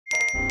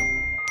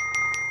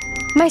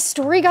My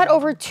story got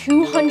over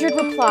 200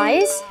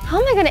 replies?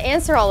 How am I gonna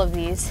answer all of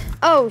these?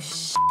 Oh,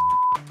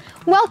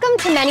 Welcome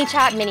to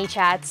Manychat mini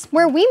chats,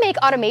 where we make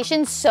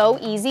automation so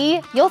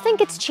easy, you'll think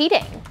it's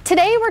cheating.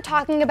 Today, we're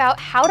talking about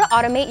how to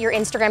automate your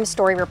Instagram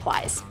story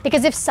replies.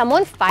 Because if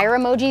someone fire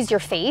emojis your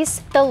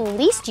face, the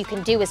least you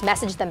can do is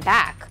message them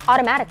back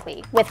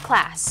automatically with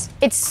class.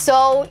 It's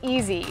so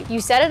easy. You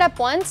set it up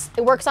once,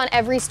 it works on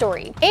every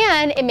story,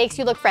 and it makes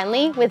you look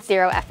friendly with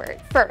zero effort.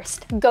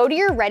 First, go to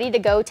your ready to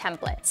go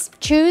templates.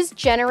 Choose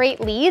Generate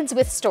Leads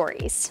with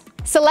Stories.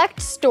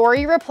 Select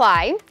Story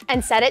Reply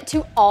and set it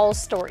to all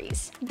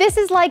stories. This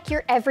is like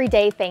your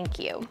everyday thank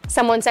you.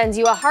 Someone sends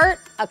you a heart,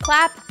 a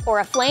clap, or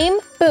a flame,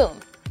 boom,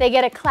 they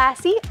get a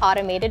classy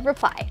automated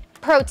reply.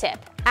 Pro tip,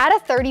 add a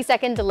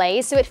 30-second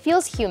delay so it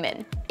feels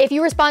human. If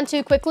you respond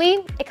too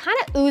quickly, it kind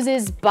of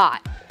oozes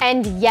bot.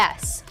 And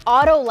yes,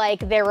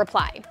 auto-like their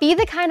reply. Be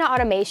the kind of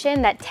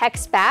automation that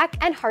texts back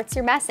and hearts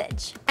your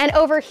message. And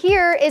over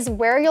here is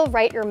where you'll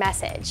write your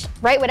message.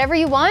 Write whatever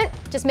you want,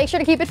 just make sure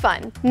to keep it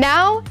fun.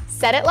 Now,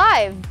 set it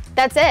live.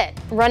 That's it.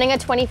 Running a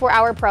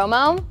 24-hour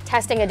promo,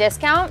 testing a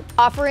discount,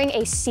 offering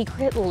a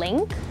secret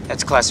link.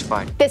 That's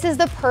classified. This is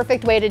the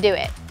perfect way to do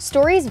it.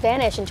 Stories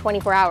vanish in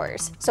 24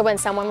 hours, so when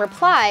someone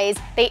replies,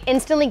 they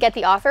instantly get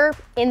the offer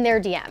in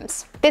their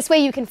DMs. This way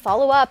you can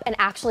follow up and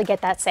actually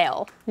get that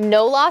sale.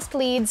 No lost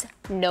leads,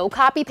 no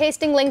copy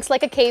pasting links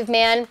like a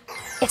caveman.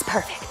 It's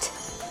perfect.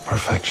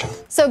 Perfection.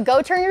 So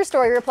go turn your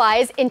story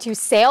replies into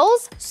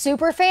sales,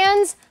 super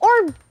fans, or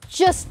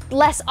just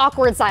less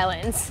awkward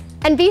silence.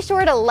 And be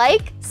sure to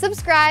like,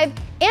 subscribe,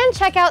 and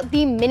check out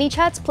the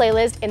Manychats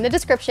playlist in the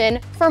description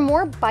for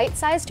more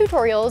bite-sized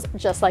tutorials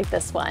just like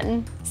this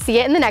one. See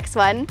you in the next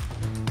one.